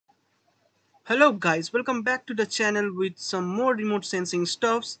Hello guys, welcome back to the channel with some more remote sensing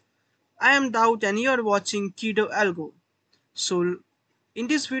stuffs. I am Daud and you are watching Keto Algo. So in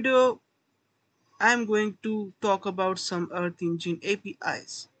this video I am going to talk about some Earth Engine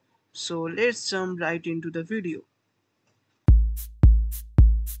APIs. So let's jump right into the video.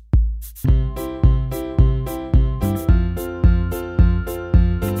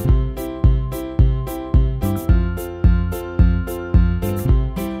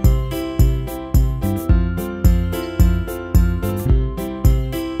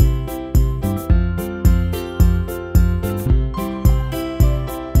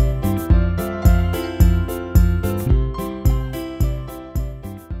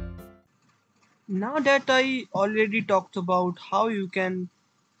 Now that I already talked about how you can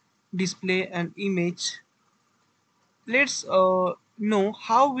display an image, let's know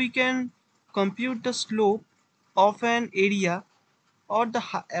how we can compute the slope of an area or the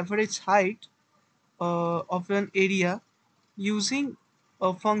average height of an area using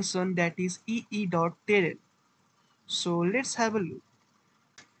a function that is ee.terrain. So let's have a look.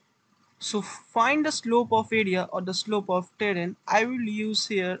 So find the slope of area or the slope of terrain. I will use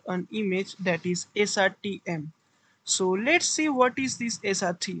here an image that is SRTM. So let's see what is this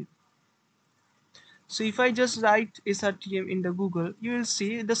SRTM. So if I just write SRTM in the Google, you will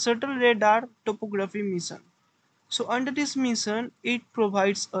see the Shuttle Radar Topography Mission. So under this mission, it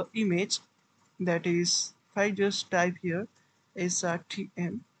provides a image that is, if I just type here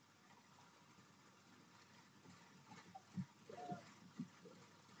SRTM,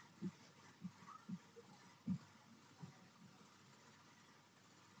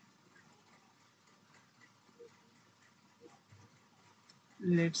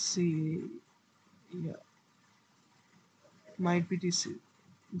 let's see, yeah, might be this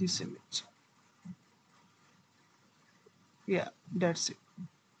image. Yeah, that's it.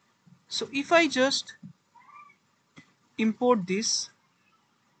 So if I just import this,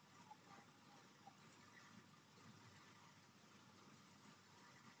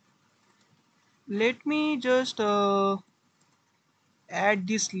 let me just add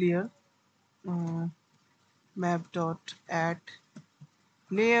this layer, uh, map.add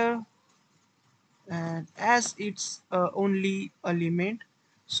layer, and as it's only element,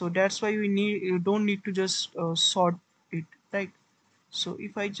 so that's why you don't need to just sort it, right? So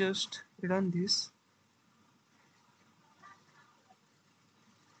if I just run this,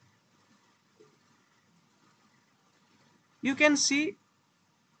 you can see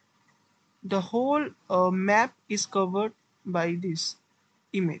the whole map is covered by this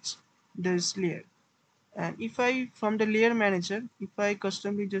image, this layer. And if I, from the layer manager, if I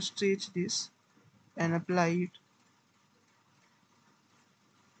customly just stretch this and apply it,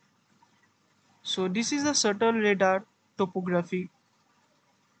 so this is the Shuttle Radar Topography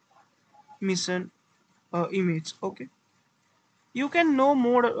Mission image. Okay, you can know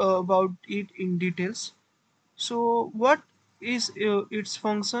more about it in details. So what is its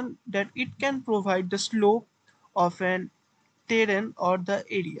function? That it can provide the slope of an terrain or the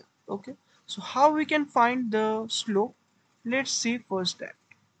area. Okay, so how we can find the slope? Let's see first that.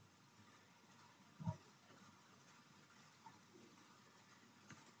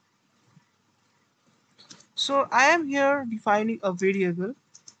 So I am here defining a variable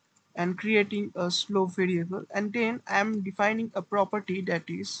and creating a slope variable, and then I am defining a property that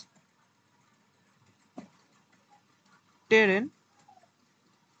is terrain,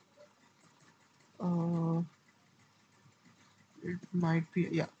 uh, it might be,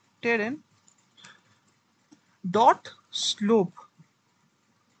 yeah, terrain dot slope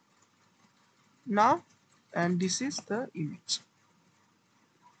now, and this is the image.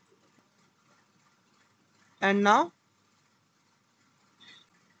 And now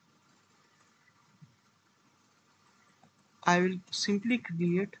I will simply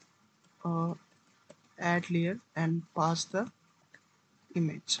create a add layer and pass the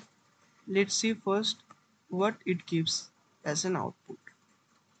image. Let's see first what it gives as an output.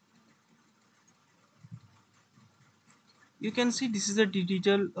 You can see this is a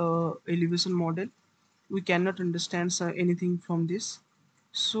digital elevation model. We cannot understand anything from this.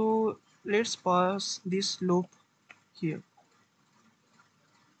 So let's pass this slope here.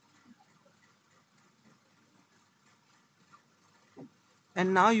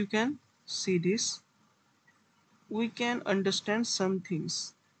 And now you can see this. We can understand some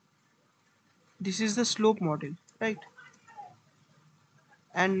things. This is the slope model, right?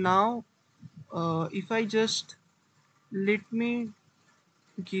 And now if I just let me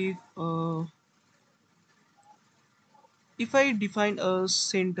give if I define a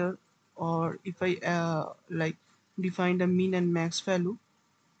center, or if I like define the mean and max value,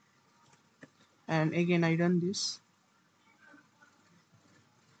 and again I run this.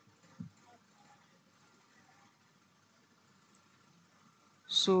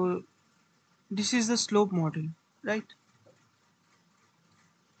 So this is the slope model, right?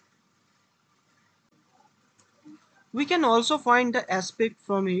 We can also find the aspect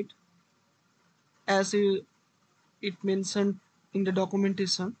from it, as it mentioned in the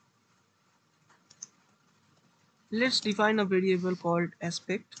documentation. Let's define a variable called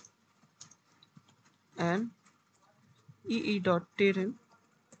aspect and ee.term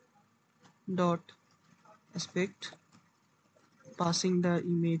dot aspect, passing the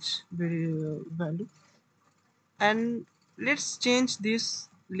image value, and let's change this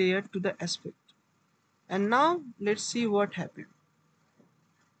layer to the aspect. And now let's see what happened.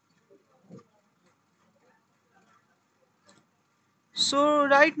 So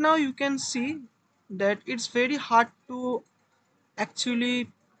right now you can see that it's very hard to actually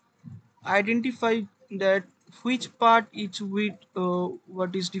identify that which part each with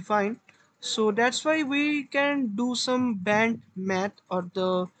what is defined. So that's why we can do some band math or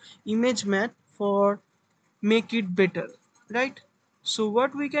the image math for make it better, right? So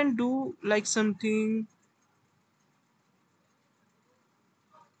what we can do, like something,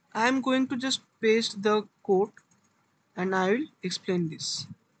 I'm going to just paste the code and I will explain this.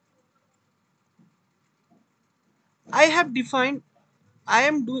 I have defined, I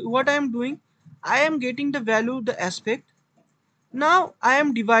am doing what I am doing. I am getting the value, the aspect. Now I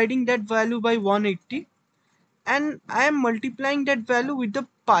am dividing that value by 180 and I am multiplying that value with the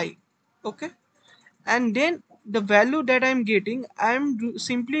pi. Okay, and then the value that I am getting, I am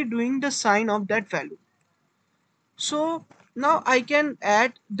simply doing the sign of that value. So now I can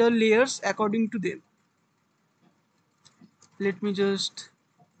add the layers according to them. Let me just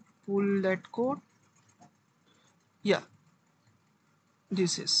pull that code. Yeah,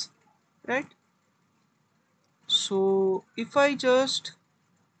 this is right. So if I just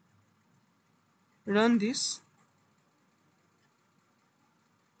run this,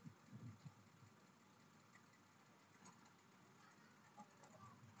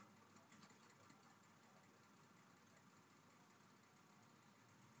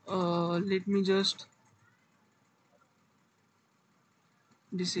 let me just,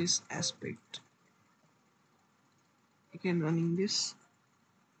 this is aspect, again running this.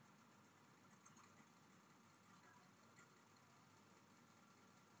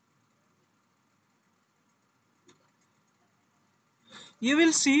 You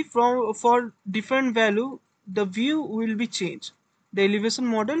will see from for different value the view will be changed, the elevation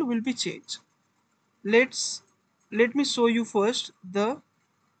model will be changed. let's Let me show you first the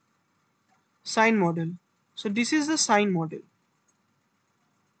sign model. So this is the sign model.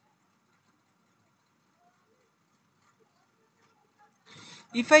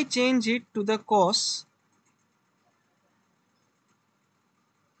 If I change it to the cos,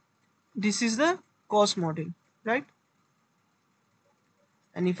 this is the cos model, right?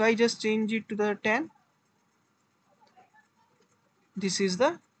 And if I just change it to the tan, this is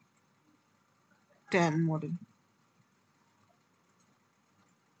the tan model.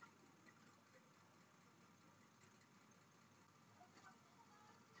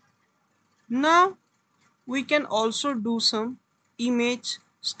 Now we can also do some image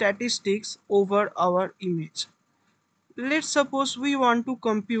statistics over our image. Let's suppose we want to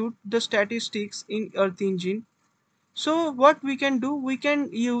compute the statistics in Earth Engine. So what we can do, we can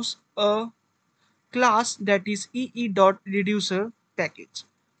use a class that is ee.reducer package.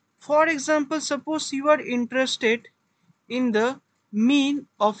 For example, suppose you are interested in the mean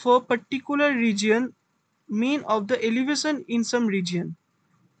of a particular region, mean of the elevation in some region.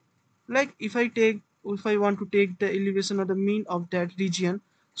 Like if I want to take the elevation or the mean of that region,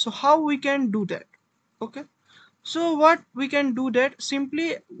 so how we can do that? Okay, so what we can do, that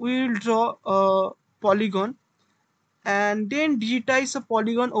simply we will draw a polygon and then digitize a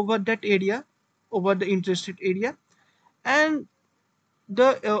polygon over that area, over the interested area, and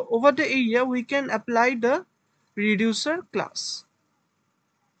the over the area we can apply the reducer class.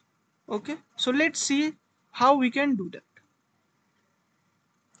 Okay, so let's see how we can do that.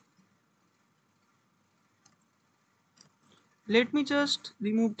 Let me just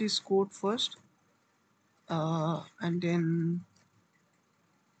remove this code first, and then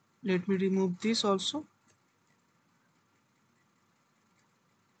let me remove this also.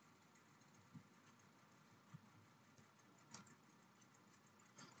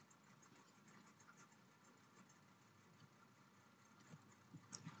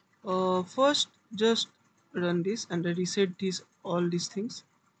 First just run this and reset this, all these things.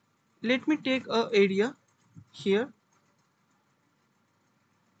 Let me take a area here.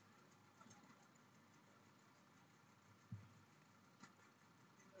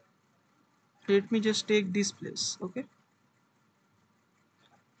 Let me just take this place. Okay,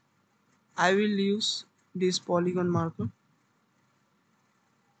 I will use this polygon marker.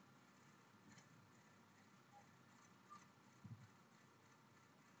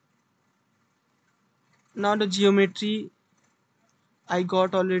 Now the geometry I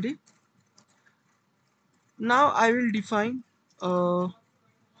got already. Now I will define a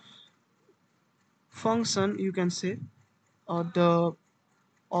function, you can say, or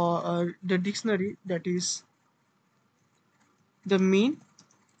the dictionary, that is the mean.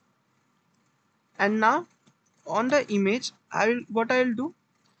 And now on the image, I will do,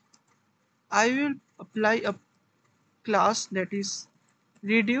 I will apply a class that is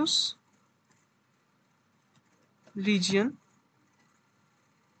reduce region.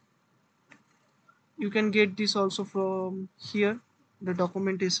 You can get this also from here, the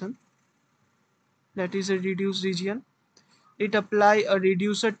documentation, that is a reduce region. It apply a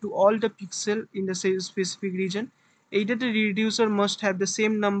reducer to all the pixel in the same specific region. Either the reducer must have the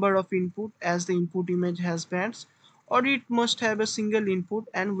same number of input as the input image has bands, or it must have a single input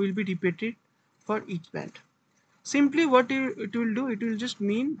and will be repeated for each band. Simply what it will do, it will just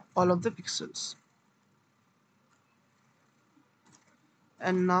mean all of the pixels.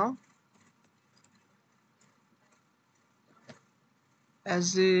 And now,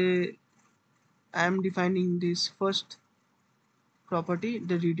 as I am defining this first property,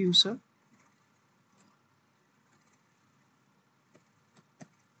 the reducer,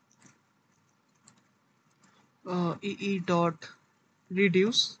 ee dot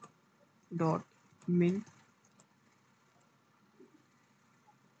reduce dot min,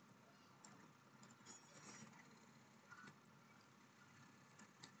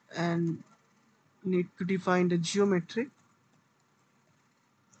 and need to define the geometry.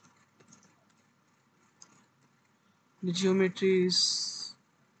 The geometry is,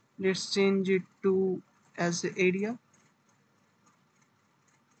 let's change it to as the area.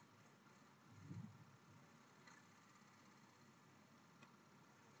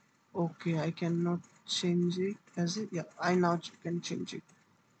 Okay, I cannot change it as a, yeah, I now can change it.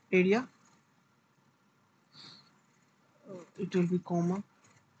 Area, it will be comma.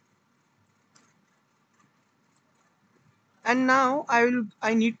 And now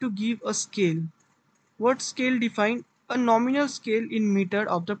I need to give a scale. What scale define? A nominal scale in meter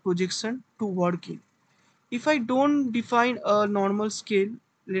of the projection to work in. If I don't define a normal scale,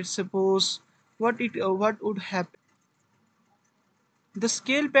 let's suppose what would happen. The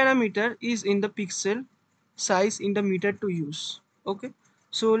scale parameter is in the pixel size in the meter to use. Okay,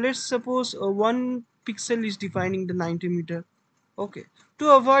 so let's suppose one pixel is defining the 90 meter. Okay,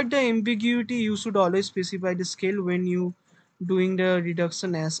 to avoid the ambiguity, you should always specify the scale when you doing the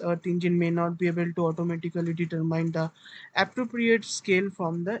reduction, as Earth Engine may not be able to automatically determine the appropriate scale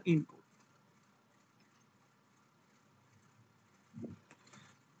from the input.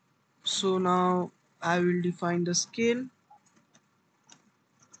 So now I will define the scale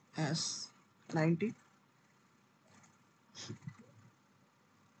as 90.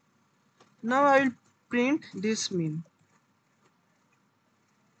 Now I will print this mean.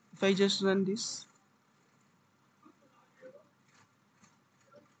 If I just run this,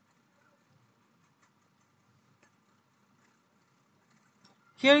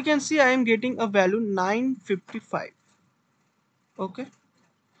 here you can see I am getting a value 955. Okay,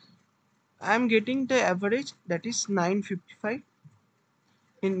 I am getting the average, that is 955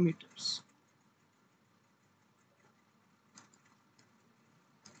 in meters.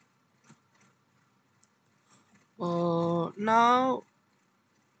 Now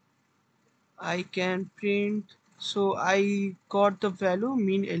I can print, so I got the value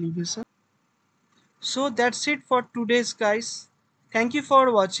mean elevation. So that's it for today's, guys. Thank you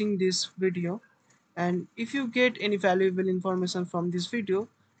for watching this video, and if you get any valuable information from this video,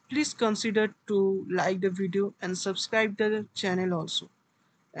 please consider to like the video and subscribe the channel also.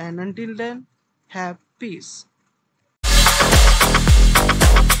 And until then, have peace.